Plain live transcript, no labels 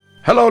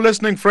Hello,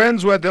 listening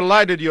friends. We're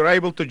delighted you're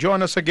able to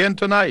join us again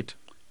tonight.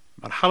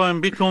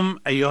 مرحبا بكم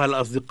أيها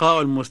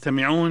الأصدقاء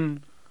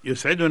المستمعون.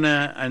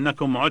 يسعدنا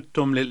أنكم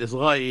عدتم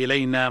للإصغاء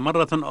إلينا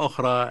مرة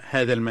أخرى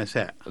هذا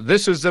المساء.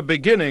 This is the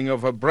beginning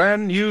of a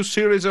brand new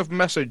series of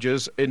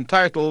messages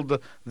entitled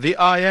the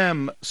I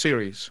Am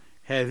series.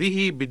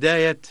 هذه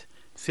بداية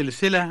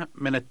سلسلة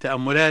من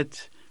التأملات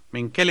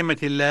من كلمة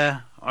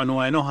الله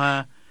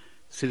عنوانها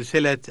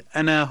سلسلة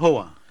أنا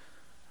هو.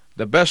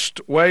 The best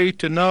way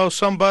to know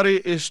somebody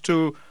is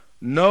to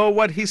know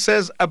what he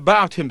says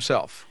about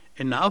himself.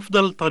 إن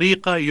أفضل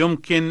طريقة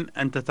يمكن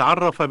أن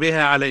تتعرف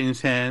بها على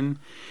إنسان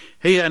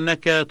هي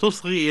أنك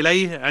تصغي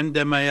إليه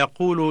عندما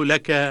يقول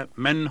لك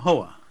من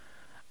هو.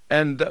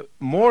 And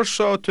more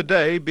so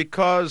today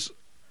because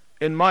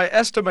in my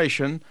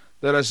estimation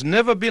there has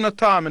never been a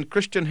time in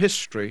Christian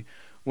history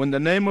when the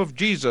name of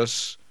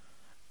Jesus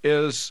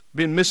is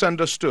been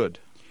misunderstood.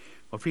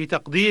 وفي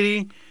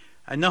تقديري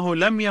أنه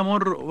لم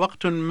يمر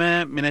وقت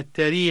ما من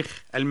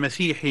التاريخ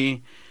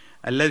المسيحي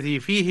الذي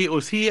فيه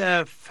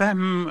أسيء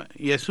فهم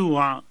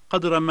يسوع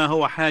قدر ما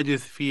هو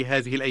حادث في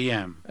هذه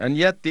الأيام. And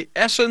yet the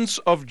essence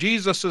of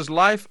Jesus'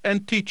 life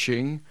and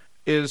teaching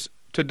is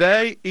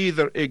today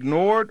either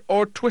ignored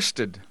or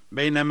twisted.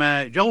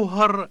 بينما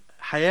جوهر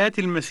حياة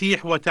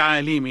المسيح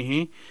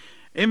وتعاليمه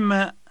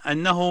إما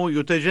أنه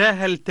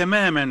يتجاهل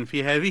تماما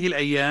في هذه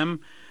الأيام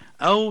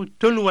أو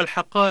تلوى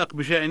الحقائق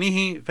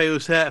بشأنه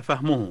فيساء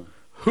فهمه.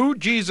 Who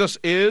Jesus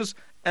is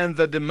and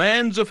the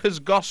demands of his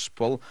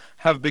gospel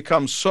have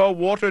become so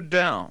watered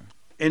down.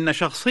 إن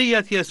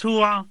شخصية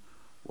يسوع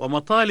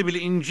ومطالب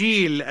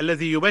الإنجيل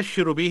الذي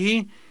يبشر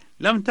به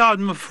لم تعد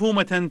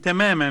مفهومة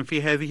تماما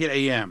في هذه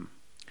الأيام.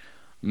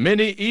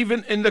 Many,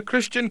 even in the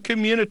Christian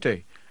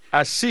community,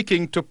 are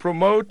seeking to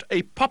promote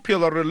a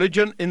popular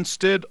religion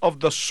instead of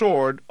the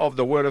sword of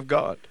the Word of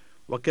God.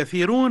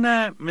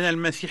 وكثيرون من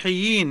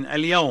المسيحيين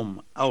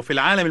اليوم أو في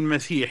العالم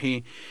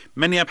المسيحي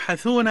من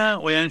يبحثون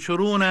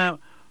وينشرون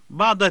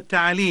بعض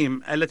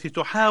التعاليم التي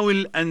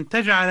تحاول أن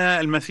تجعل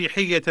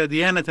المسيحية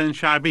ديانة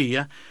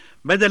شعبية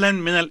بدلا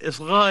من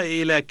الإصغاء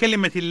إلى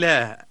كلمة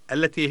الله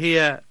التي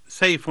هي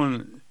سيف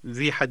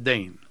ذي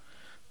حدين.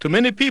 To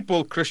many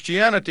people,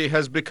 Christianity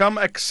has become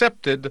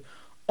accepted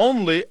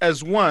only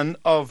as one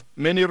of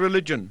many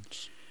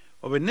religions.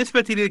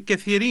 وبالنسبة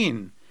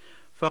للكثيرين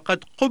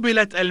فقد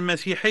قبلت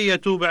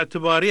المسيحية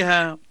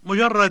باعتبارها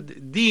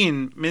مجرد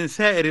دين من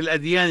سائر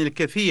الأديان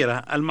الكثيرة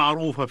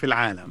المعروفة في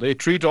العالم. They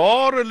treat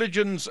all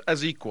religions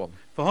as equal.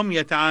 فهم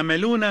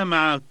يتعاملون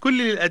مع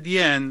كل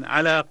الأديان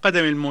على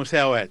قدم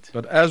المساواة.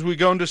 But as we're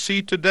going to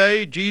see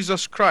today,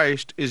 Jesus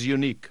Christ is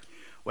unique.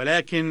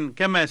 ولكن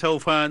كما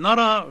سوف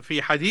نرى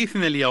في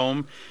حديثنا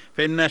اليوم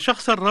فإن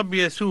شخص الرب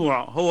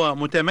يسوع هو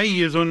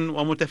متميز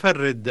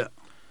ومتفرد.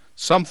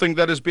 Something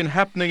that has been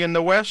happening in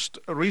the West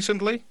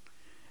recently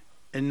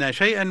إن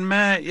شيئا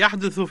ما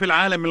يحدث في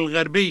العالم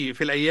الغربي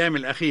في الأيام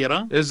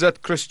الأخيرة is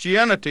that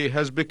Christianity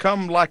has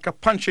become like a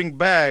punching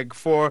bag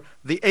for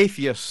the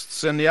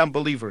atheists and the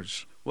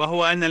unbelievers.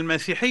 وهو أن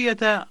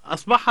المسيحية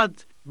أصبحت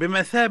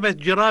بمثابة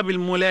جراب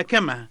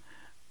الملاكمة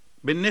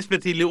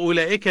بالنسبة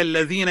لأولئك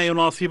الذين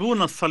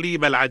يناصبون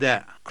الصليب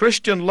العداء.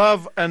 Christian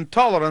love and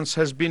tolerance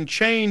has been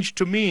changed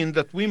to mean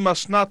that we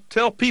must not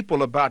tell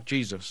people about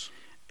Jesus.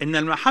 إن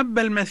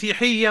المحبة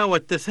المسيحية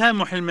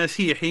والتسامح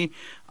المسيحي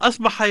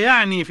أصبح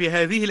يعني في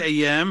هذه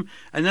الأيام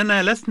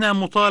أننا لسنا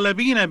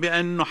مطالبين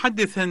بأن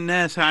نحدث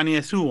الناس عن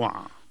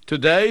يسوع.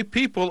 Today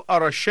people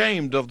are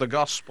ashamed of the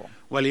gospel.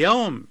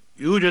 واليوم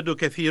يوجد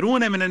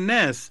كثيرون من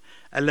الناس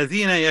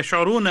الذين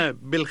يشعرون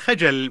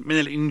بالخجل من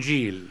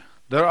الإنجيل.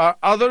 There are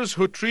others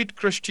who treat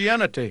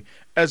Christianity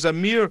as a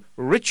mere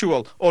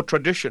ritual or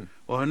tradition.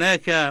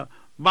 وهناك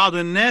بعض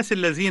الناس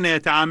الذين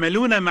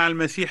يتعاملون مع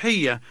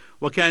المسيحية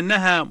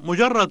وكأنها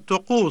مجرد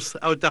طقوس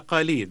أو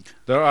تقاليد.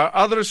 There are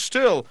others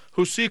still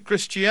who see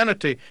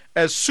Christianity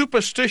as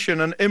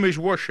superstition and image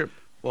worship.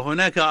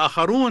 وهناك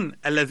آخرون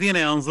الذين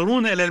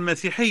ينظرون إلى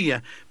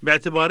المسيحية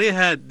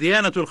باعتبارها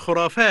ديانة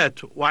الخرافات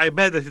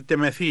وعبادة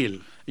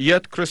التماثيل.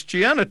 Yet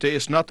Christianity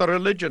is not a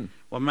religion.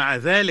 ومع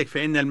ذلك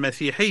فإن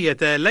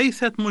المسيحية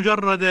ليست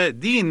مجرد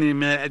دين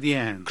من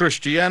الأديان.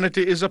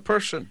 Christianity is a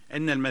person.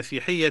 إن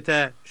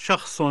المسيحية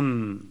شخص.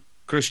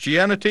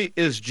 Christianity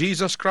is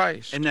Jesus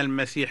Christ. إن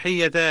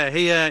المسيحية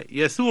هي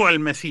يسوع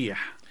المسيح.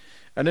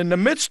 And in the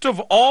midst of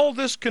all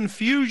this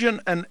confusion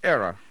and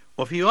error,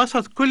 وفي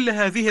وسط كل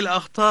هذه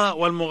الأخطاء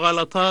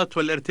والمغالطات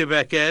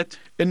والارتباكات,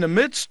 in the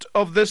midst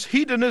of this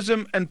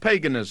hedonism and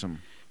paganism,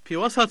 في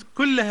وسط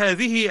كل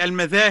هذه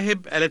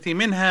المذاهب التي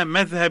منها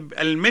مذهب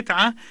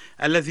المتعة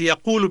الذي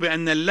يقول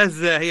بأن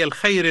اللذة هي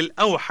الخير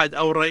الأوحد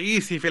أو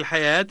الرئيسي في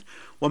الحياة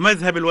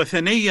ومذهب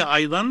الوثنية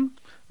أيضا,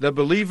 the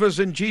believers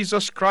in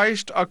Jesus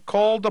Christ are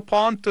called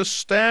upon to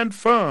stand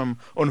firm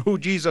on who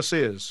Jesus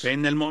is.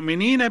 فإن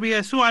المؤمنين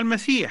بيسوع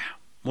المسيح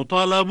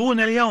مطالبون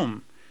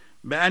اليوم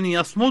بأن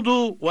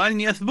يصمدوا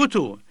وأن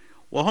يثبتوا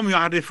وهم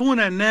يعرفون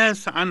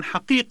الناس عن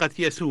حقيقة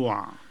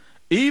يسوع.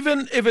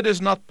 Even if it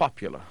is not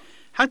popular.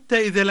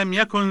 حتى إذا لم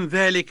يكن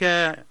ذلك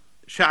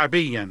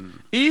شعبيا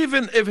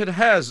even if it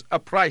has a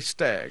price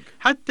tag.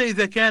 حتى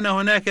إذا كان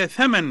هناك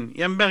ثمن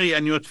ينبغي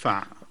أن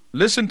يدفع.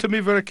 Listen to me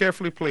very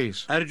carefully,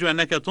 please. أرجو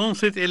أنك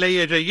تنصت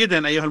إلي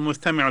جيدا أيها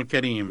المستمع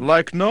الكريم.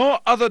 Like no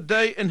other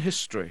day in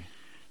history,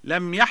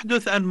 لم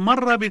يحدث أن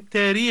مر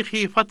بالتاريخ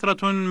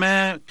فترة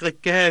ما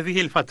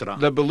كهذه الفترة.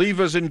 the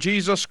believers in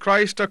Jesus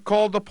Christ are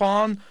called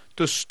upon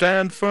to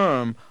stand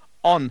firm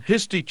on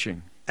his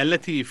teaching.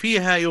 التي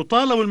فيها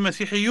يطالب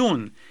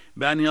المسيحيون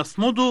بأن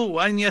يصمدوا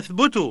وأن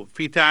يثبتوا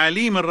في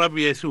تعاليم الرب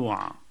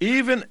يسوع.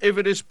 Even if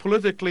it is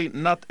politically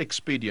not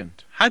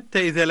expedient.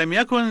 حتى إذا لم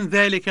يكن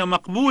ذلك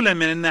مقبولا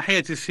من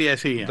الناحية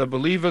السياسية. The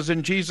believers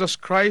in Jesus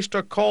Christ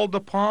are called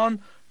upon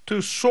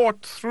to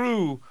sort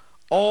through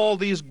all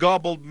these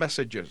garbled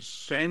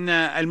messages. فإن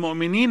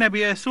المؤمنين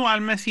بيسوع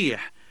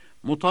المسيح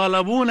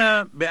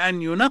مطالبون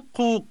بأن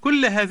ينقوا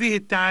كل هذه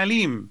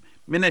التعاليم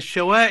من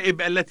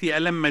الشوائب التي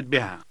ألمت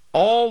بها.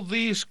 All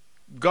these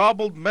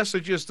garbled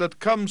messages that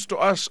comes to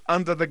us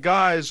under the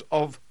guise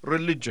of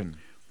religion.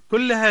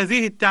 كل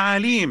هذه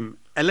التعاليم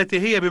التي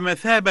هي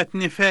بمثابة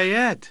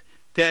نفايات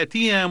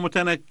تأتينا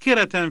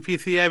متنكرة في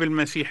ثياب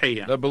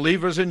المسيحية. The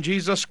believers in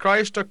Jesus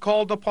Christ are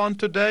called upon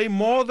today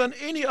more than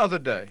any other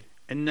day.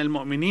 إن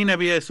المؤمنين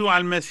بيسوع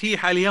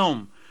المسيح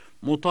اليوم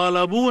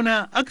مطالبون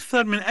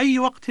أكثر من أي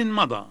وقت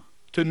مضى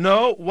to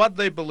know what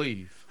they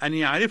believe أن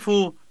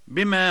يعرفوا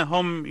بما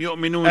هم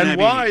يؤمنون and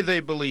why به they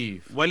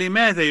believe,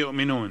 ولماذا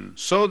يؤمنون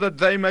so that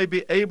they may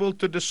be able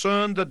to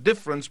discern the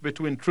difference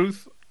between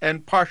truth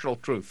and partial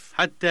truth.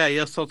 حتى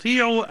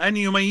يستطيعوا أن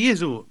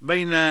يميزوا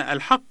بين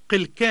الحق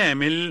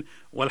الكامل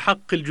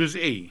والحق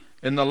الجزئي.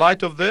 In the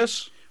light of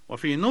this,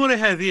 وفي نور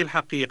هذه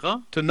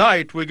الحقيقة,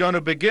 tonight we're going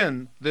to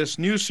begin this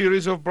new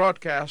series of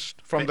broadcasts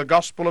from the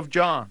Gospel of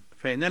John.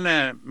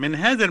 فإننا من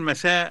هذا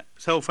المساء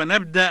سوف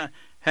نبدأ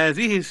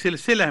هذه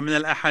السلسلة من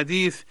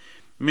الأحاديث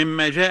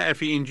مما جاء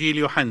في إنجيل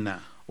يوحنا.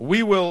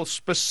 We will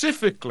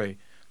specifically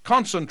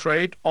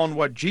concentrate on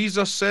what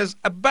Jesus says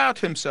about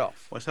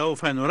himself.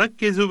 وسوف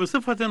نركز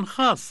بصفة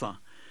خاصة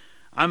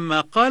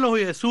عما قاله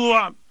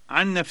يسوع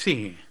عن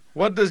نفسه.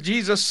 What does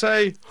Jesus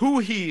say who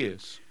he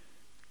is?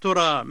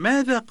 ترى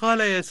ماذا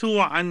قال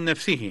يسوع عن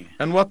نفسه؟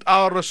 And what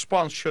our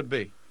response should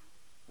be.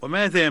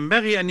 وماذا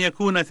ينبغي أن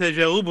يكون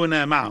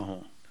تجاوبنا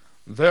معه؟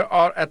 There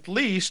are at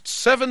least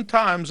 7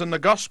 times in the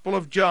Gospel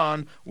of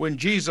John when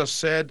Jesus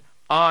said,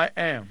 I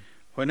am.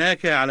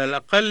 هناك على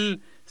الأقل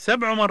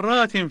 7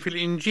 مرات في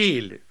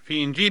الإنجيل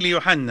في إنجيل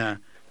يوحنا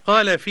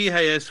قال فيها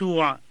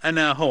يسوع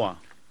أنا هو.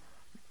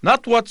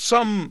 Not what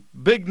some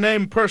big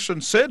name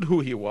person said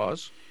who he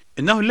was.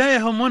 إنه لا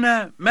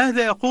يهمنا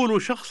ماذا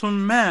يقول شخص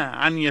ما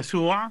عن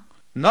يسوع.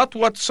 Not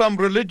what some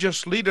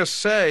religious leaders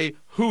say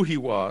who he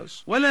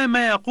was. ولا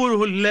ما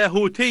يقوله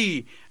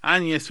اللاهوتي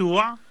عن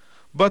يسوع.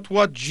 But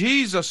what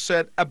Jesus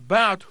said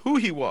about who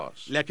he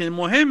was. لكن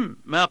المهم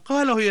ما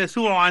قاله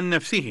يسوع عن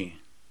نفسه.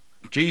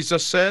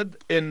 Jesus said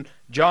in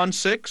John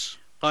 6,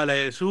 قال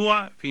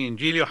يسوع في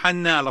إنجيل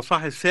يوحنا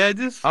الأصحاح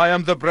 6 I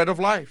am the bread of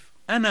life.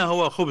 أنا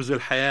هو خبز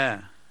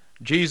الحياة.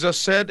 Jesus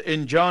said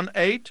in John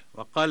 8,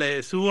 وقال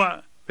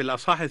يسوع في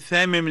الأصحاح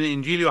 8 من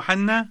إنجيل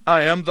يوحنا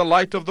I am the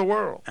light of the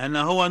world.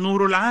 أنا هو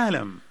نور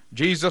العالم.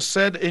 Jesus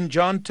said in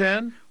John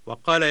 10,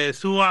 وقال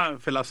يسوع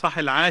في الأصحاح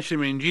 10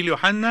 من إنجيل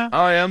يوحنا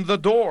I am the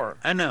door.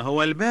 أنا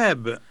هو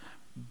الباب.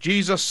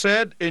 Jesus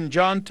said in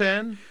John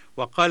 10,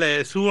 وقال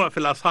يسوع في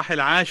الأصحاح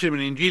 10 من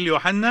إنجيل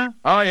يوحنا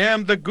I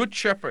am the good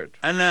shepherd.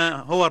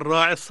 أنا هو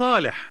الراعي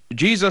الصالح.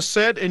 Jesus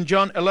said in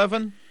John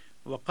 11,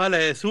 وقال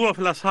يسوع في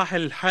الأصحاح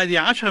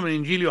 11 من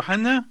إنجيل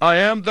يوحنا I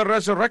am the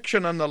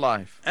resurrection and the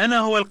life. أنا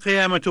هو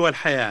القيامة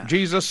والحياة.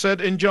 Jesus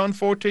said in John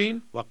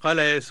 14, وقال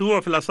يسوع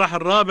في الأصحاح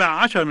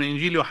 14 من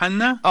إنجيل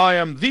يوحنا I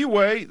am the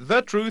way,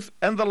 the truth,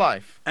 and the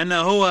life. أنا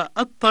هو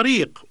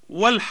الطريق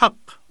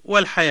والحق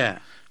والحياة.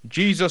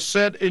 Jesus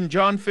said in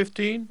John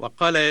 15,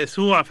 وقال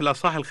يسوع في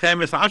الأصحاح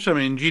 15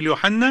 من إنجيل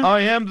يوحنا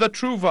I am the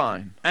true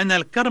vine. أنا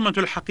الكرمة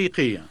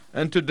الحقيقية.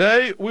 And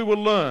today we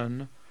will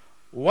learn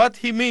what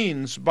he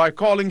means by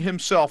calling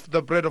himself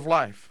the bread of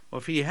life.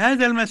 وفي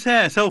هذا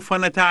المساء سوف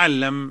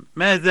نتعلم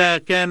ماذا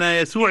كان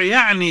يسوع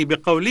يعني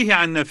بقوله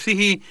عن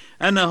نفسه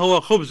أنا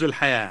هو خبز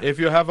الحياة. If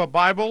you have a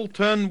Bible,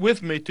 turn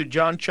with me to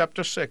John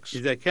chapter 6.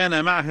 إذا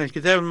كان معك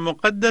الكتاب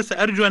المقدس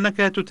أرجو أنك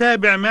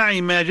تتابع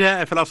معي ما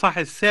جاء في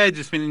الأصحاح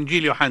 6 من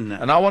إنجيل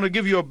يوحنا. And I want to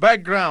give you a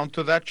background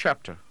to that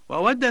chapter.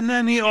 وأود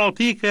أنني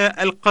أعطيك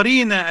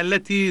القرينة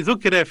التي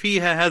ذكر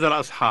فيها هذا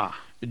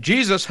الأصحاح.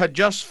 Jesus had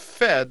just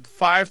fed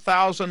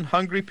 5,000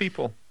 hungry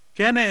people.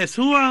 كان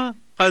يسوع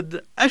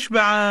قد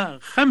أشبع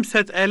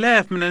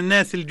 5,000 من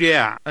الناس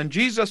الجياع. And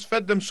Jesus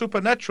fed them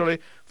supernaturally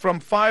from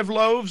 5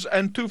 loaves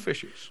and 2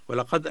 fishes.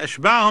 ولقد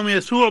أشبعهم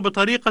يسوع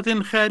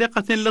بطريقة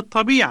خارقة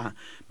للطبيعة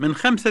من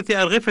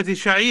 5 أرغفة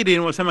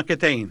شعير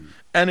وسمكتين.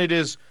 And it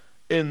is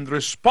in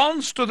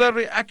response to their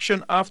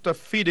reaction after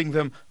feeding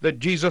them that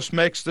Jesus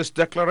makes this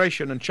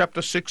declaration in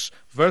chapter 6,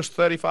 verse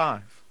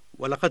 35.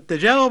 ولقد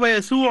تجاوب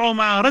يسوع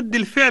مع رد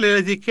الفعل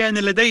الذي كان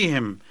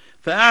لديهم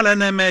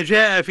فأعلن ما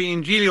جاء في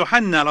إنجيل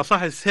يوحنا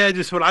الأصحاح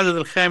 6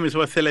 والعدد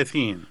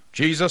 35.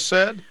 Jesus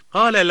said,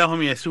 قال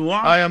لهم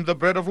يسوع: I am the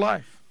bread of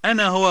life.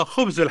 أنا هو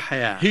خبز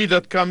الحياة. He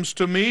that comes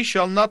to me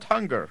shall not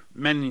hunger,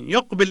 من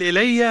يقبل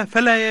إلي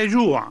فلا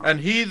يجوع، and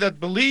he that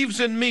believes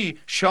in me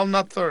shall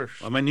not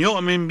thirst. ومن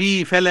يؤمن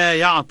بي فلا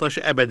يعطش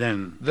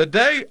أبدا. The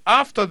day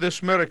after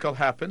this miracle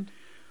happened,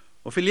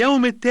 وفي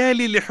اليوم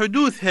التالي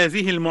لحدوث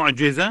هذه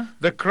المعجزة،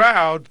 the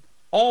crowd,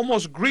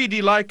 almost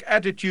greedy-like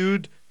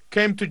attitude,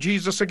 came to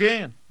Jesus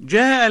again.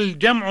 جاء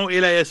الجمع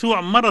إلى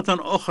يسوع مرة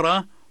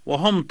أخرى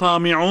وهم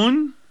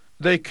طامعون.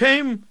 They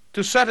came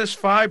to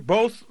satisfy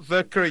both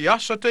their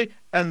curiosity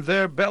and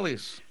their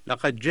bellies.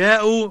 لقد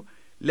جاءوا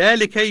لا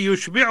لكي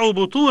يشبعوا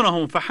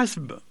بطونهم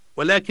فحسب،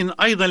 ولكن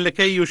أيضا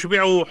لكي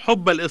يشبعوا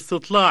حب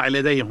الاستطلاع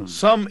لديهم.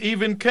 Some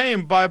even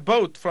came by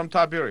boat from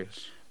Tiberias.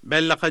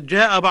 بل لقد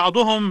جاء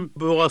بعضهم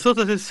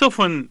بواسطة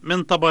السفن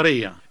من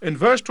طبرية. In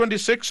verse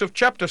 26 of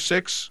chapter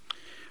 6,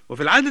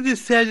 وفي العدد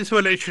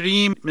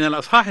 26 من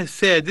الأصحاح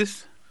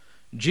 6،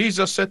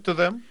 Jesus said to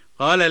them,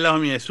 قال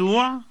لهم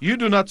يسوع: You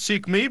do not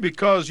seek me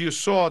because you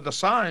saw the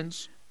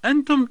signs,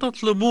 أنتم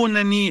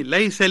تطلبونني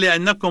ليس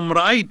لأنكم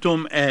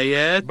رأيتم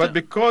آيات، but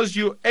because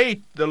you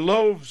ate the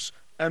loaves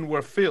and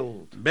were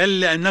filled. بل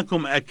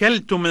لأنكم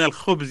أكلتم من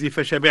الخبز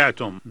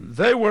فشبعتم.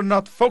 They were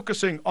not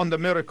focusing on the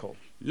miracle.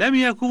 لم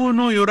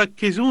يكونوا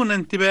يركزون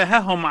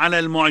انتباههم على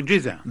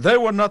المعجزة. They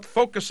were not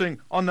focusing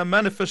on the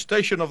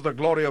manifestation of the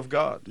glory of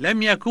God.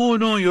 لم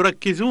يكونوا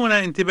يركزون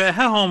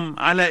انتباههم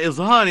على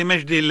إظهار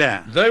مجد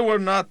الله. They were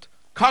not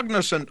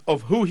cognizant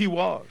of who he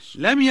was.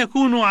 لم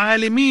يكونوا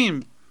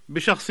عالمين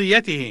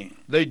بشخصيته.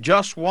 They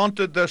just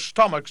wanted their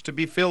stomachs to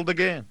be filled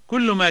again.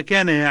 كل ما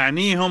كان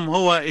يعنيهم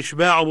هو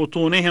إشباع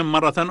بطونهم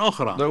مرة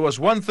أخرى. There was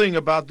one thing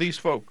about these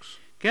folks.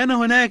 كان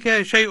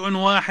هناك شيء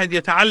واحد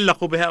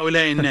يتعلق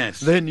بهؤلاء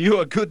الناس. They knew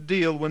a good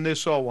deal when they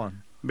saw one.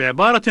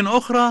 بعبارة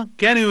أخرى،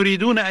 كانوا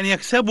يريدون أن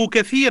يكسبوا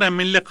كثيرا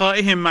من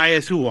لقائهم مع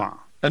يسوع.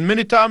 And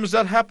many times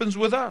that happens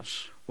with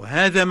us.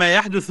 وهذا ما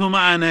يحدث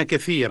معنا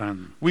كثيرا.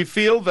 We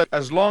feel that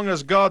as long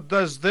as God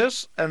does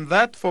this and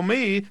that for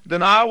me,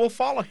 then I will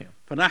follow him.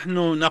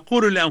 فنحن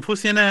نقول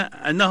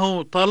لأنفسنا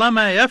أنه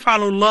طالما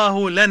يفعل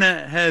الله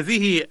لنا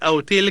هذه أو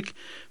تلك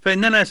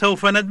فإننا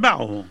سوف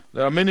نتبعه.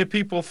 There are many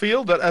people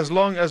feel that as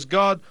long as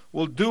God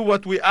will do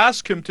what we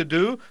ask him to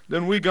do,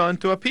 then we're going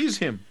to appease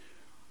him.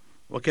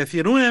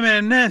 وكثيرون من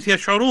الناس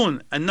يشعرون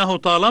أنه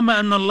طالما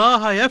أن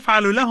الله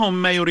يفعل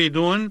لهم ما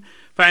يريدون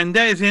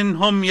فعندئذ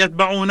هم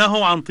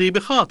يتبعونه عن طيب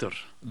خاطر.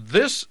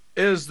 This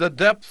is the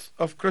depth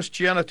of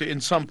Christianity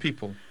in some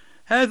people.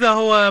 هذا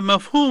هو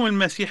مفهوم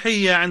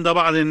المسيحية عند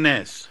بعض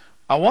الناس.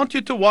 I want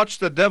you to watch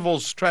the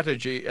devil's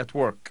strategy at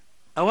work.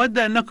 أود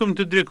أنكم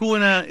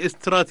تدركون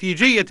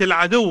استراتيجية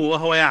العدو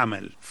وهو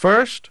يعمل.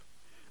 First,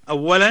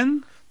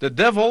 أولا، the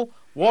devil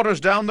waters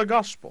down the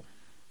gospel.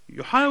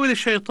 يحاول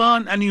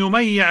الشيطان أن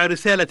يميع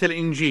رسالة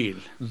الإنجيل.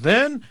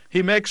 Then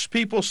he makes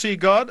people see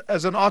God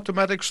as an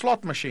automatic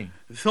slot machine.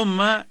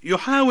 ثم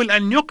يحاول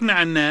أن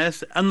يقنع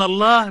الناس أن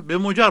الله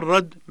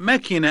بمجرد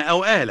ماكينة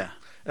أو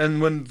آلة.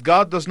 And when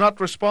God does not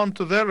respond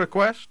to their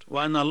request,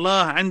 وأن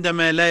الله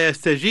عندما لا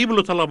يستجيب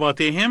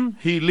لطلباتهم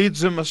he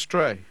leads them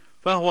astray.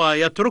 فهو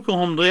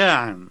يتركهم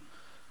ضياعا.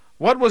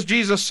 What was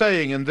Jesus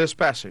saying in this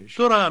passage?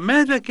 ترى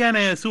ماذا كان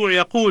يسوع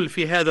يقول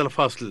في هذا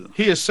الفصل؟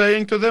 He is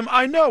saying to them,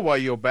 I know why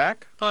you're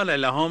back.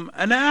 قال لهم: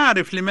 أنا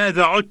أعرف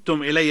لماذا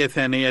عدتم إلي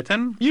ثانية.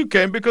 You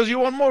came because you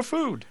want more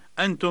food.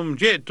 أنتم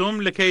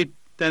جئتم لكي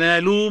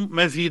تنالوا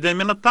مزيدا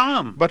من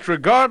الطعام. But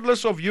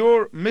regardless of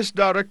your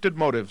misdirected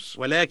motives,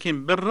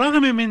 ولكن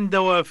بالرغم من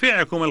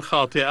دوافعكم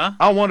الخاطئة،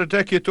 I want to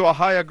take you to a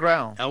higher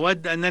ground.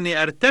 أود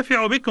أنني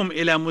أرتفع بكم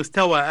إلى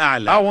مستوى I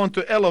أعلى. want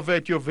to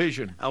elevate your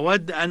vision.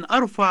 أود أن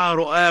أرفع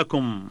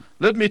رؤاكم.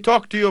 Let me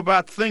talk to you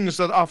about things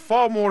that are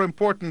far more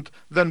important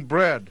than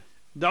bread.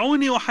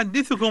 دعوني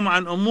أحدثكم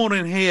عن أمور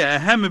هي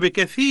أهم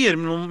بكثير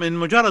من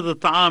مجرد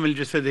الطعام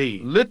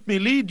الجسدي. Let me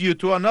lead you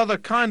to another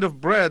kind of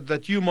bread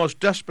that you most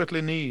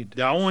desperately need.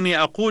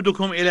 دعوني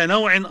أقودكم إلى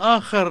نوع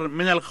آخر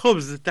من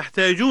الخبز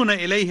تحتاجون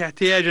إليه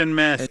احتياجا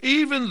ماسا.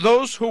 Even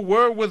those who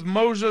were with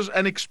Moses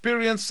and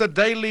experienced the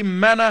daily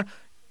manna,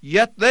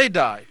 yet they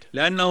died.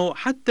 لأنه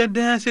حتى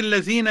الناس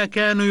الذين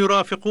كانوا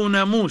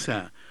يرافقون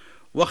موسى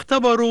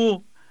واختبروا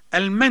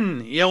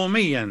المن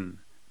يوميا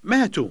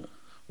ماتوا.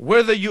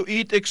 Whether you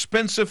eat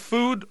expensive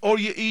food or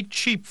you eat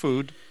cheap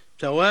food,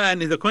 سواء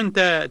إذا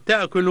كنت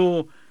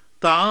تأكل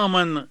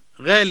طعاما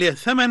غالي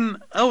الثمن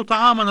أو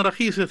طعاما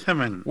رخيص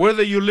الثمن.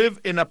 whether you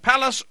live in a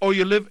palace or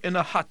you live in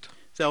a hut,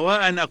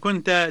 سواء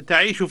كنت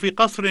تعيش في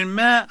قصر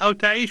ما أو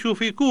تعيش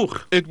في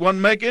كوخ. it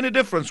won't make any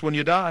difference when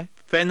you die.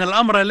 فإن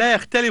الأمر لا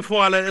يختلف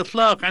على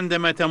الإطلاق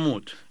عندما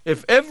تموت.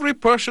 If every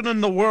person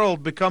in the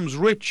world becomes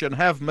rich and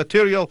have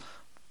material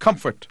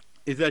comfort,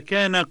 إذا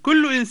كان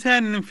كل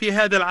إنسان في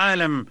هذا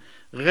العالم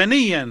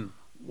غنيا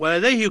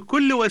ولديه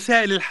كل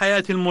وسائل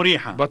الحياة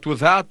المريحة. But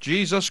without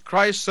Jesus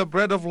Christ, the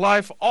bread of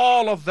life,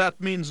 all of that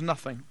means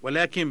nothing.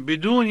 ولكن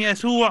بدون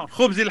يسوع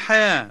خبز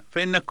الحياة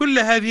فإن كل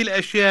هذه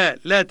الأشياء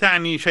لا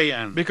تعني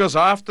شيئا. Because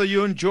after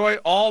you enjoy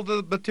all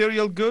the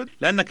material good,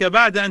 لأنك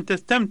بعد أن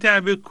تستمتع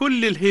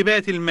بكل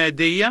الهبات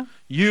المادية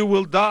you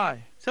will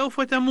die.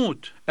 سوف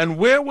تموت. And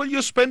where will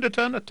you spend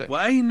eternity?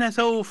 وأين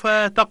سوف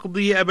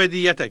تقضي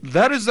أبديتك؟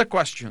 That is the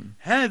question.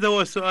 هذا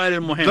هو السؤال The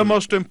المهم.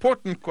 most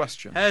important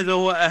question. هذا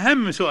هو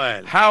أهم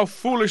سؤال. How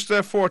foolish,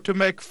 therefore, to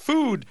make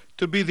food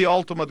to be the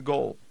ultimate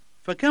goal.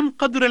 فكم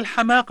قدر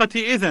الحماقة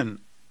إذن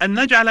أن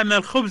نجعل من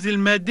الخبز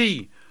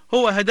المادي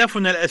هو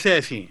هدفنا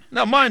الأساسي.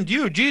 Now, mind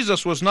you,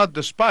 Jesus was not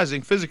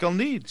despising physical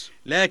needs.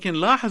 لكن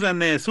لاحظ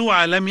أن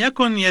يسوع لم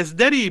يكن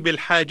يزدري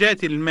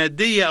بالحاجات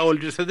المادية أو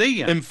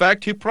الجسدية. In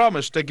fact, he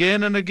promised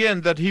again and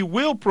again that he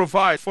will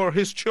provide for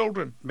his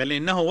children. بل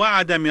إنه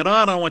وعد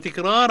مرارا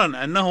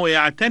وتكرارا أنه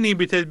يعتني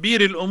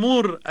بتدبير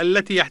الأمور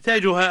التي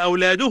يحتاجها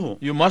أولاده.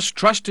 You must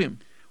trust him.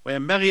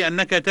 وينبغي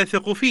أنك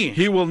تثق فيه.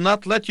 He will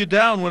not let you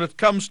down when it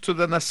comes to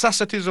the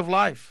necessities of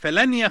life.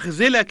 فلن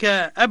يخذلك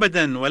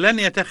أبدا ولن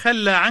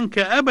يتخلى عنك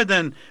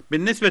أبدا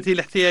بالنسبة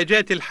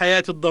لاحتياجات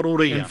الحياة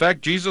الضرورية. In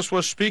fact, Jesus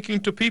was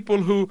speaking to people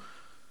who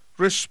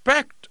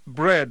respect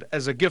bread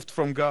as a gift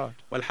from God.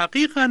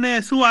 والحقيقة أن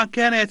يسوع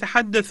كان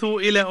يتحدث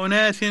إلى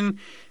أناس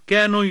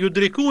كانوا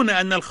يدركون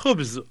أن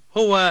الخبز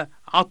هو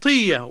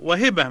عطية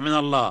وهبة من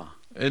الله.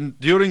 And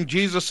during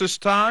Jesus'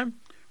 time,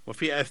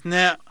 وفي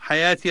أثناء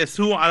حياة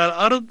يسوع على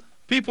الأرض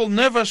people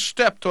never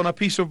stepped on a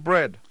piece of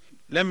bread.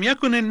 لم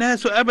يكن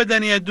الناس أبدا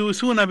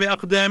يدوسون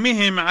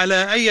بأقدامهم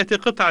على أي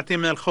قطعة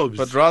من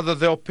الخبز. But rather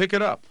they'll pick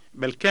it up.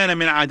 بل كان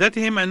من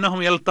عادتهم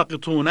أنهم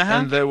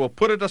يلتقطونها And they will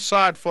put it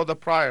aside for the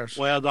priors.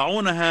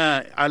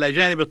 ويضعونها على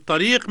جانب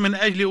الطريق من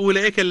أجل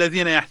أولئك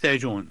الذين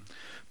يحتاجون.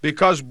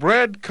 Because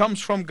bread comes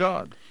from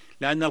God.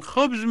 لأن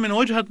الخبز من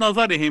وجهة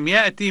نظرهم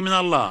يأتي من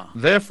الله.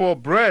 Therefore,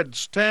 bread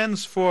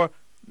stands for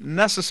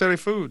necessary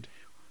food.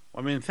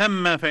 ومن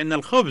ثم فإن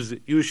الخبز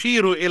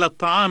يشير إلى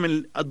الطعام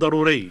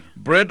الضروري.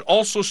 Bread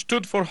also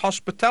stood for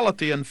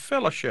hospitality and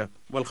fellowship.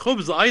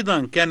 والخبز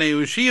أيضا كان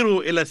يشير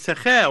إلى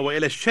السخاء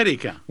وإلى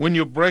الشركة. When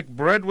you break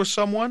bread with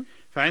someone,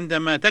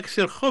 فعندما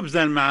تكسر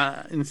خبزا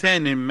مع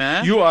إنسان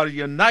ما you are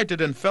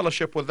united in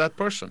fellowship with that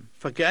person.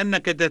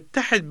 فكأنك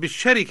تتحد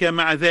بالشركة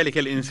مع ذلك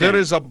There الإنسان.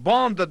 is a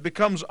bond that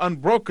becomes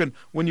unbroken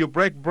when you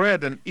break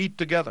bread and eat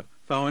together.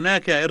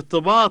 فهناك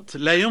ارتباط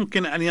لا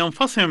يمكن أن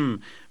ينفصم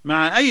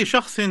مع أي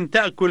شخص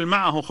تأكل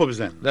معه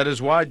خبزا. That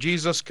is why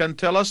Jesus can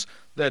tell us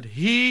that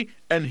he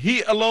and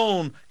he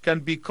alone can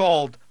be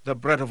called the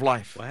bread of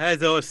life.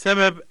 وهذا هو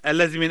السبب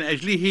الذي من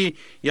أجله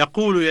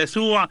يقول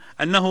يسوع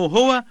أنه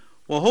هو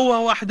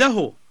وهو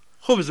وحده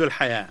خبز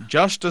الحياة.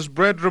 Just as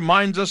bread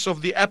reminds us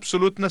of the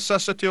absolute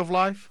necessity of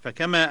life,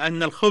 فكما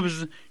أن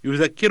الخبز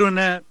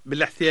يذكرنا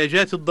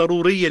بالاحتياجات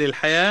الضرورية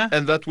للحياة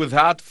and that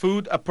without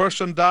food a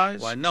person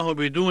dies, وأنه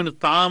بدون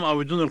الطعام أو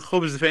بدون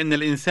الخبز فإن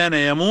الإنسان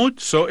يموت.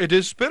 so it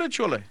is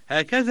spiritually.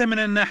 هكذا من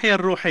الناحية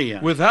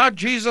الروحية. Without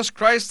Jesus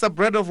Christ, the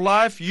bread of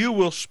life, you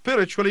will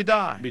spiritually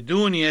die.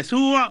 بدون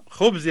يسوع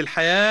خبز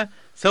الحياة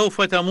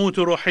سوف تموت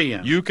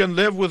روحيا. You can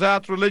live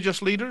without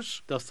religious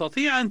leaders.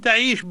 تستطيع أن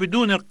تعيش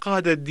بدون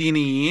القادة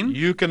الدينيين.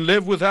 You can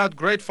live without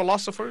great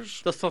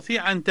philosophers.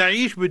 تستطيع أن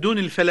تعيش بدون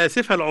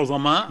الفلاسفة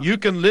العظماء. You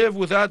can live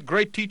without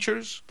great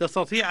teachers.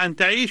 تستطيع أن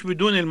تعيش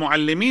بدون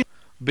المعلمين.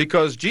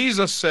 Because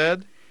Jesus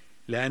said,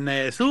 لأن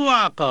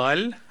يسوع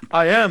قال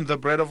I am the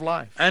bread of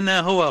life. أنا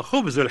هو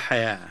خبز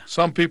الحياة.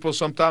 Some people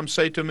sometimes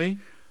say to me,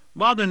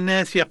 بعض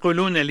الناس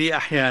يقولون لي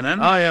أحيانا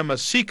I am a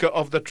seeker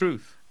of the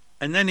truth,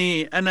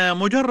 أنا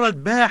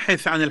مجرد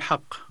باحث عن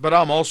الحق. but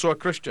I'm also a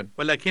Christian.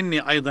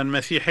 ولكني أيضا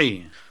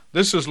مسيحي.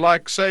 This is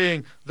like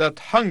saying that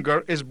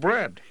hunger is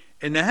bread.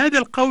 إن هذا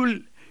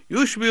القول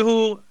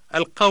يشبه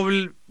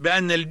القول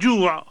بأن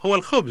الجوع هو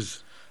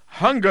الخبز.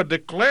 Hunger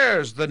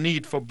declares the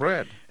need for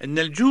bread, إن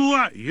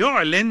الجوع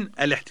يعلن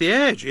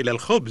الاحتياج إلى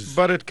الخبز.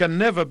 but it can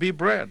never be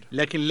bread.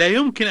 لكن لا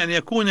يمكن أن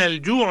يكون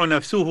الجوع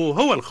نفسه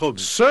هو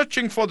الخبز.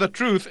 Searching for the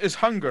truth is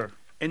hunger.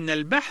 إن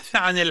البحث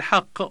عن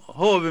الحق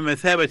هو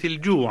بمثابة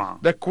الجوع.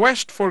 The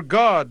quest for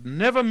God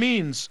never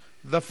means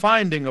the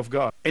finding of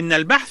God. إن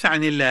البحث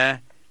عن الله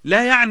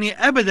لا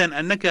يعني أبدا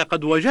أنك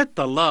قد وجدت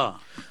الله.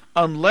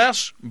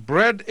 Unless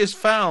bread is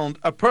found,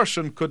 a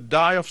person could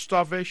die of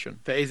starvation.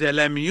 فإذا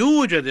لم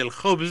يوجد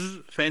الخبز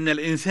فإن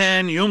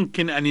الإنسان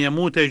يمكن أن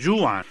يموت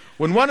جوعا.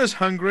 When one is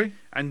hungry,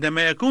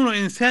 عندما يكون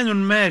إنسان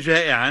ما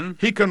جائعا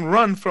he can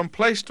run from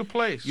place to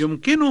place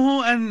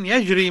يمكنه أن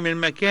يجري من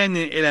مكان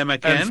إلى and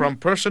مكان from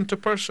person to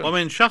person.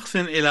 ومن شخص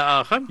إلى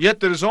آخر. Yet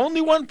there is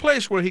only one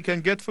place where he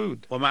can get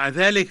food. ومع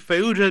ذلك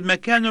فيوجد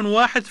مكان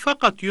واحد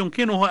فقط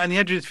يمكنه أن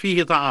يجد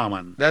فيه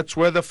طعاما. That's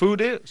where the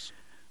food is.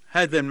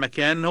 هذا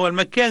المكان هو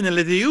المكان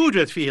الذي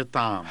يوجد فيه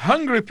الطعام.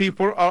 Hungry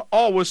people are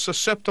always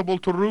susceptible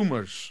to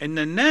rumors. إن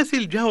الناس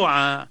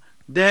الجوعى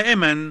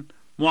دائما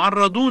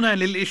معرضون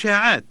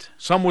للإشاعات.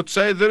 Some would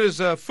say there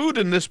is food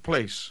in this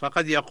place.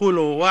 فقد يقول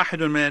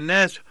واحد من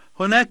الناس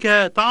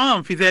هناك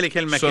طعام في ذلك So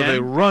they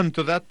المكان. run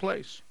to that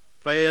place.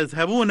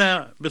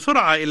 فيذهبون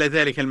بسرعة إلى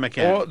ذلك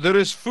المكان. Or there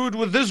is food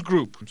with this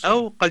group.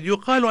 أو قد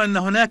يقال أن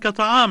هناك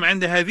طعام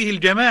عند هذه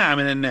الجماعة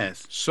من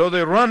الناس. So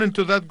they run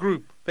into that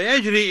group.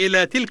 فيجري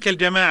إلى تلك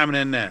الجماعة من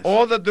الناس.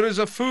 Or that there is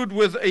a food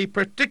with a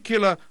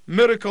particular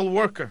miracle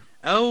worker.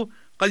 أو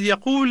قد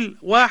يقول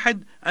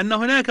واحد أن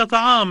هناك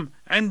طعام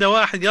عند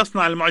واحد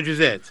يصنع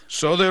المعجزات.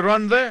 So they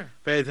run there.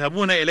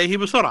 فيذهبون إليه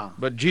بسرعة.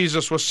 But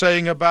Jesus was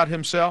saying about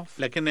himself,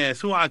 لكن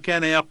يسوع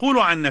كان يقول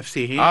عن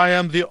نفسه: I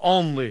am the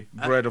only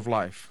bread of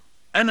life.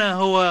 أنا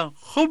هو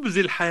خبز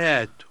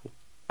الحياة.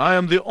 I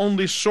am the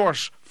only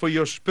source for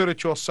your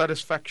spiritual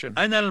satisfaction.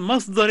 أنا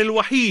المصدر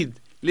الوحيد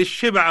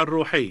للشبع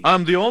الروحي.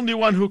 I'm the only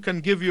one who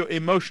can give you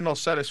emotional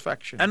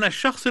satisfaction. أنا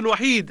الشخص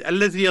الوحيد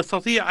الذي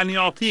يستطيع أن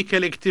يعطيك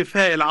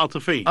الاكتفاء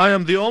العاطفي. I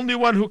am the only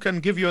one who can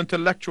give you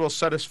intellectual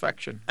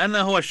satisfaction.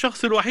 أنا هو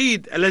الشخص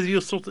الوحيد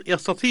الذي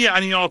يستطيع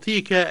أن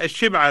يعطيك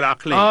الشبع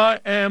العقلي. I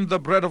am the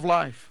bread of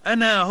life.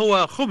 أنا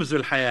هو خبز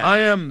الحياة. I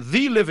am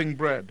the living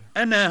bread.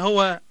 أنا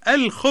هو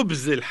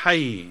الخبز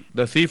الحي.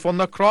 The thief on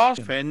the cross,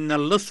 فإن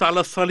اللص على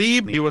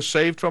الصليب he was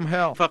saved from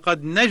hell.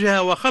 فقد نجا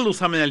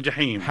وخلص من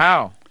الجحيم.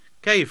 How?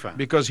 كيف؟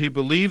 Because he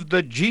believed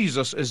that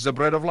Jesus is the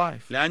bread of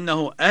life.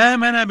 لأنه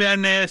آمن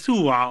بأن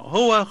يسوع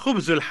هو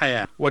خبز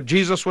الحياة. What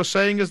Jesus was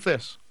saying is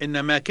this: إن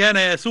ما كان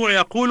يسوع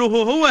يقوله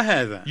هو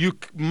هذا: you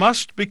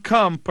must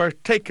become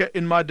partaker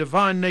in my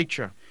divine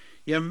nature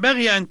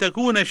ينبغي أن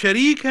تكون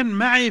شريكا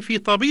معي في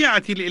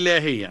طبيعتي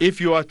الإلهية if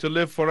you are to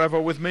live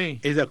forever with me.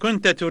 إذا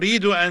كنت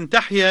تريد أن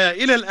تحيا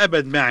إلى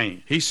الأبد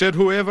معي. He said,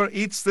 whoever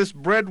eats this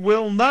bread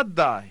will not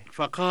die,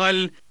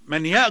 فقال: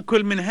 من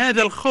يأكل من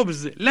هذا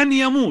الخبز لن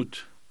يموت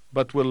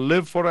but will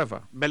live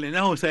forever. بل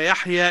إنه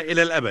سيحيا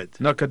إلى الأبد.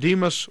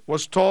 Nicodemus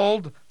was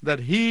told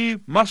that he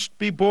must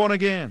be born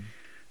again.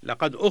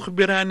 لقد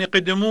أخبر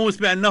نيقوديموس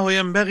بأنه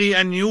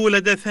ينبغي أن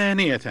يولد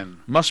ثانية.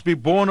 Must be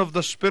born of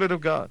the Spirit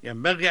of God.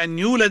 ينبغي أن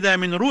يولد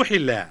من روح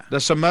الله. The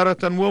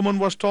Samaritan woman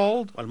was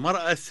told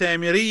والمرأة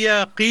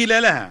السامرية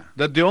قيل لها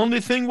that the only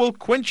thing will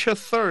quench her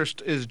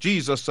thirst is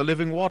Jesus, the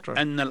living water.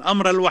 أن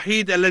الأمر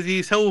الوحيد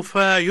الذي سوف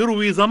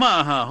يروي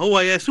ظمأها هو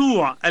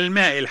يسوع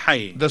الماء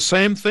الحي. The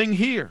same thing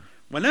here.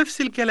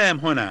 ونفس الكلام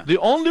هنا. The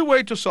only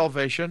way to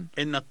salvation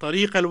إن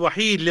الطريق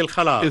الوحيد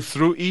للخلاص is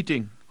through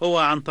eating. هو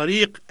عن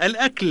طريق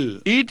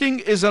الأكل. Eating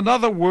is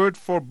another word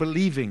for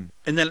believing.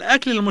 إن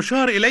الأكل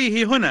المشار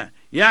إليه هنا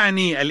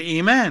يعني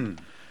الإيمان.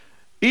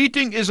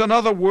 Eating is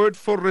another word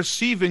for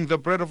receiving the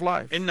bread of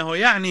life. إنه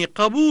يعني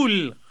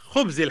قبول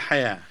خبز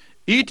الحياة.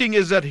 Eating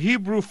is that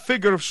Hebrew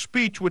figure of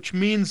speech which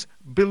means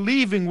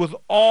believing with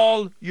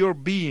all your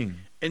being.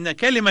 إن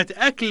كلمة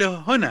أكل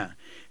هنا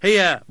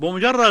هي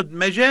بمجرد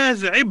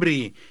مجاز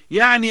عبري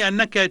يعني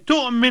أنك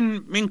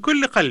تؤمن من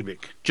كل قلبك.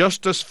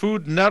 Just as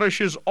food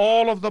nourishes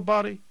all of the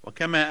body,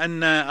 وكما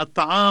أن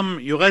الطعام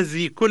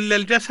يغذي كل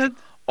الجسد.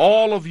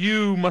 all of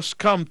you must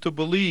come to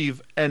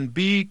believe and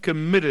be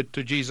committed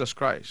to Jesus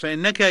Christ.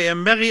 فإنك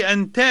ينبغي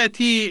أن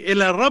تأتي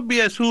إلى الرب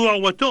يسوع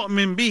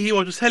وتؤمن به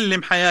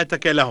وتسلم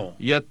حياتك له.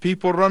 Yet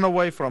people run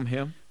away from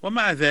him.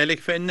 ومع ذلك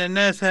فإن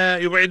الناس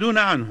يبعدون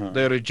عنه.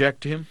 They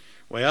reject him.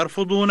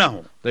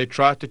 ويرفضونه. They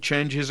try to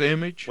change his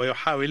image.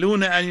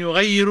 ويحاولون أن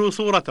يغيروا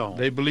صورته.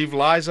 They believe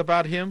lies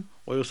about him.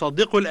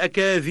 ويصدقوا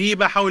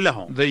الأكاذيب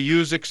حوله. They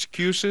use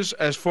excuses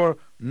as for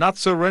not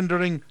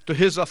surrendering to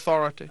his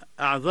authority.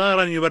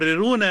 أعذارا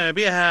يبررون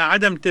بها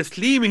عدم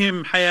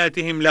تسليمهم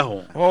حياتهم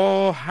له.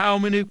 Oh, how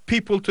many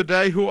people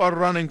today who are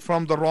running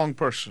from the wrong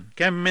person.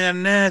 كم من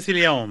الناس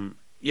اليوم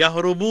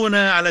يهربون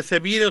على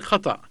سبيل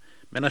الخطأ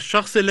من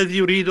الشخص الذي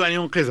يريد أن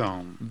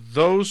ينقذهم.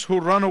 Those who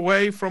run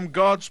away from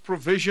God's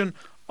provision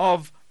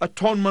of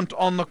atonement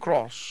on the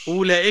cross.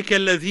 أولئك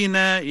الذين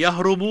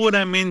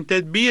يهربون من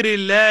تدبير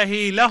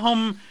الله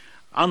لهم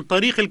عن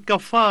طريق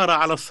الكفارة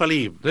على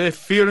الصليب. They're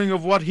fearing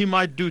of what he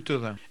might do to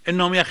them.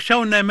 إنهم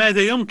يخشون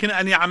ماذا يمكن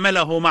أن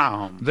يعمله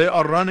معهم. They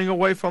are running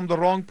away from the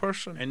wrong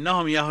person.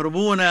 إنهم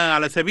يهربون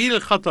على سبيل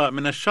الخطأ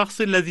من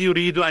الشخص الذي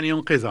يريد أن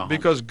ينقذهم.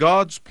 Because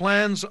God's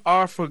plans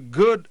are for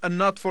good and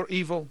not for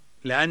evil.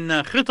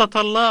 لأن خطط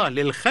الله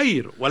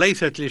للخير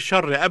وليست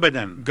للشر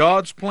أبدا.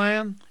 God's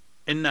plan,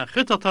 إن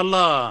خطط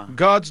الله،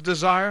 God's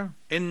desire,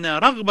 إن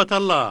رغبة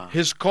الله،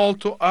 his call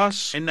to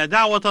us إن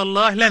دعوة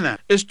الله لنا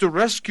is to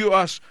rescue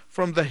us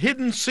from the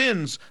hidden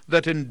sins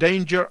that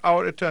endanger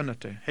our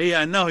eternity.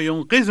 هي أنه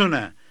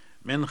ينقذنا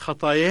من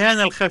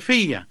خطايانا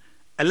الخفية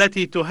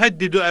التي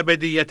تهدد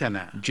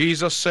أبديتنا.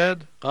 Jesus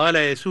said, قال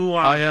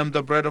يسوع: I am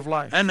the bread of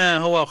life. أنا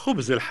هو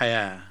خبز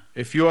الحياة.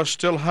 If you are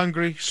still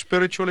hungry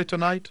spiritually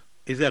tonight,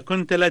 إذا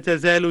كنت لا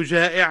تزال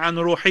جائعا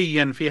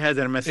روحيا في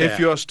هذا المساء، if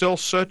you are still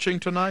searching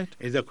tonight,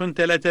 إذا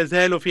كنت لا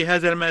تزال في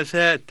هذا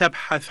المساء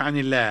تبحث عن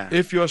الله،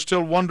 if you are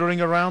still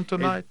wandering around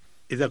tonight,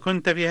 إذا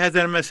كنت في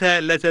هذا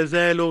المساء لا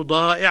تزال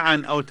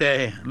ضائعا أو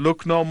تائها،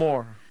 look no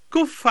more.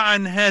 كف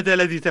عن هذا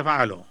الذي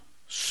تفعله.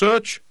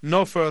 Search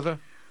no further.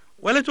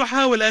 ولا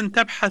تحاول أن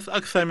تبحث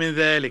أكثر من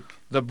ذلك.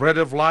 The bread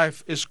of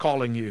life is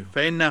calling you.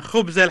 فإن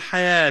خبز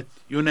الحياة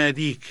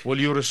يناديك. Will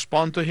you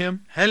respond to him?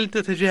 هل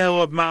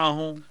تتجاوب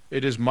معه؟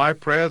 It is my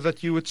prayer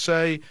that you would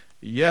say,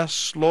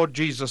 Yes, Lord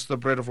Jesus, the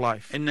bread of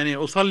life. إنني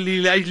أصلي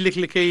لأجلك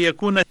لكي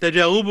يكون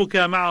تجاوبك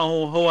معه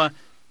هو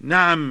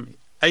نعم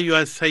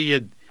أيها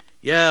السيد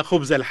يا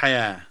خبز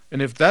الحياة.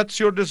 And if that's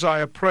your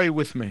desire, pray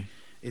with me.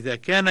 إذا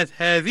كانت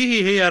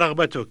هذه هي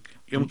رغبتك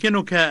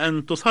يمكنك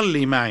أن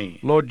تصلي معي.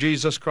 Lord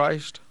Jesus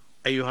Christ,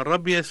 أيها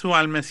الرب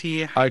يسوع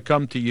المسيح، I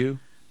come to you.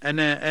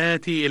 أنا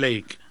آتي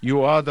إليك.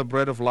 You are the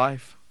bread of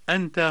life.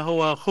 أنت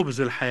هو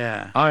خبز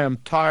الحياة. I am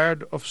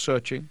tired of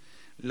searching.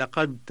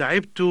 لقد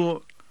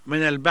تعبت من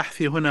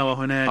البحث هنا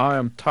وهناك. I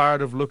am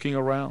tired of looking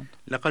around.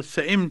 لقد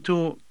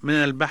سئمت من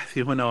البحث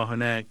هنا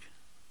وهناك.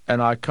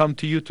 And I come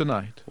to you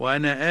tonight.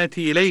 وأنا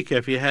آتي إليك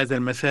في هذا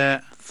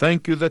المساء.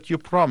 Thank you that you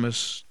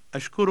promise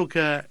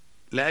أشكرك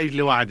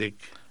لأجل وعدك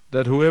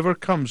that whoever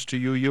comes to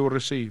you, you will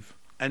receive.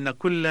 أن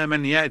كل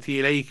من يأتي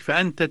إليك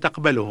فأنت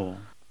تقبله.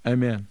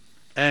 Amen.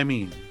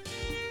 آمين.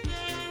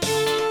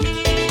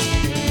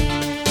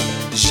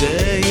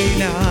 جاي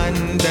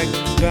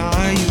لعندك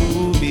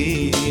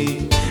بعيوبي،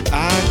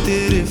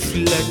 اعترف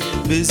لك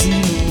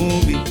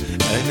بذنوبي.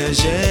 انا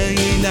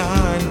جاي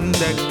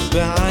لعندك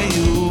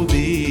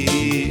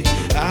بعيوبي،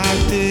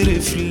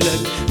 اعترف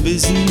لك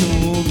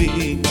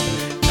بذنوبي.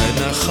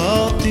 انا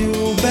خاطي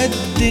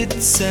وبدي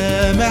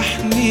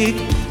تسامحني،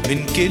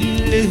 من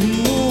كل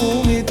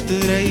همومي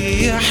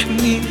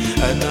تريحني.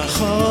 انا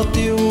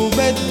خاطي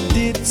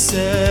وبدي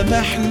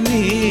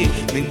تسامحني،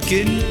 من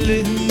كل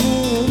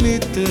همومي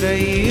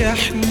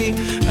تريحني.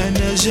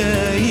 انا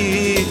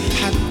جاي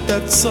حتى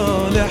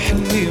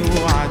تصالحني،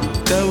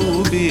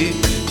 وعالتوبة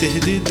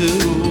تهدي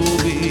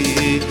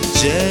دروبي.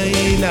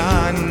 جاي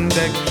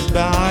لعندك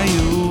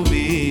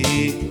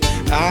بعيوبي،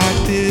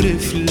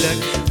 اعترف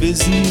لك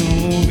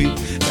بذنوبي.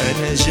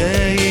 انا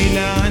جاي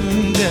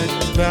لعندك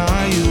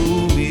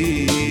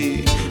بعيوبي،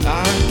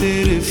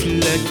 اعترف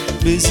لك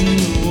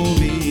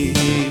بذنوبي.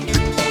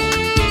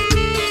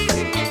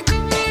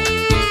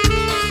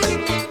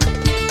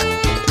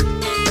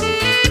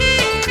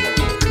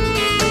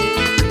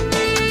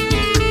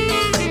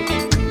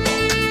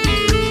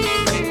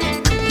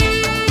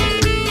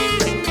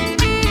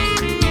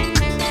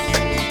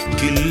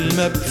 كل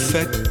ما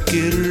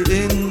بفكر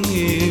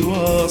اني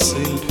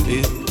واصل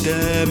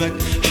قدامك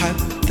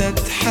حتى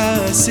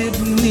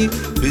تحاسبني،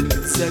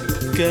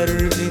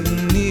 بتذكر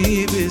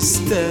اني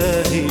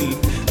بستاهل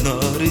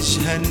نار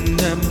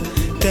جهنم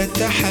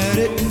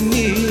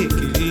تتحرقني.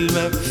 كل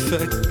ما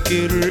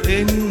بفكر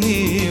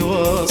اني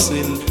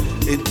واصل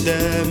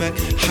قدامك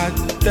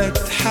حتى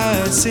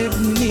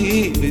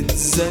تحاسبني،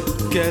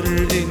 بتذكر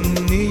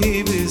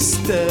اني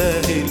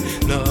بستاهل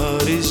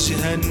نار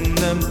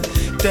جهنم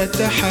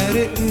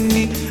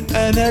تتحرقني.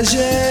 انا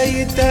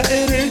جاي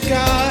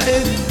تركع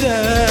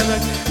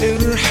قدامك،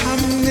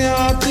 ارحمني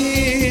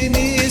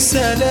اعطيني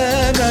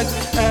سلامك.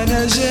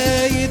 انا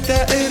جاي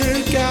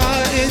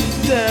تركع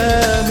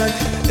قدامك،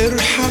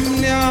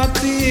 ارحمني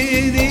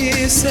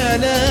اعطيني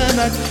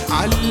سلامك.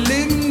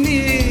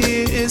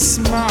 علمني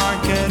اسمع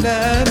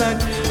كلامك،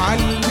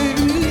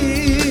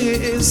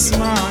 علمني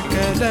اسمع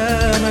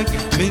كلامك.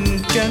 من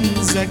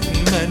كنزك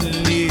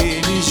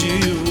مليني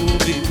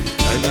جيوبي.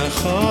 أنا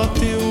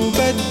خاطي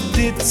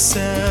وبدي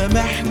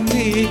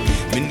تسامحني،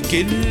 من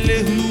كل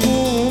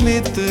همومي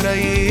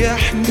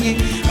تريحني.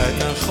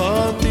 أنا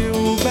خاطي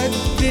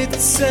وبدي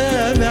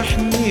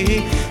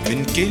تسامحني،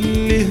 من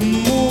كل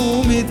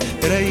همومي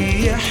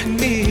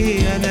تريحني.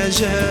 أنا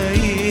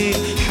جاي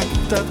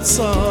حتى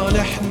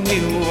تصالحني،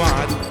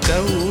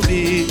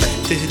 وعالتوبة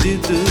تهدي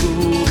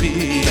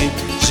دروبي.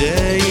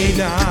 جاي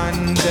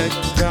لعندك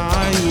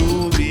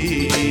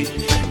بعيوبي،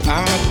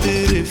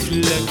 اعترف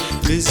لك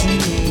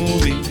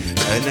بذنوبي.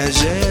 انا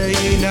جاي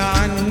لعندك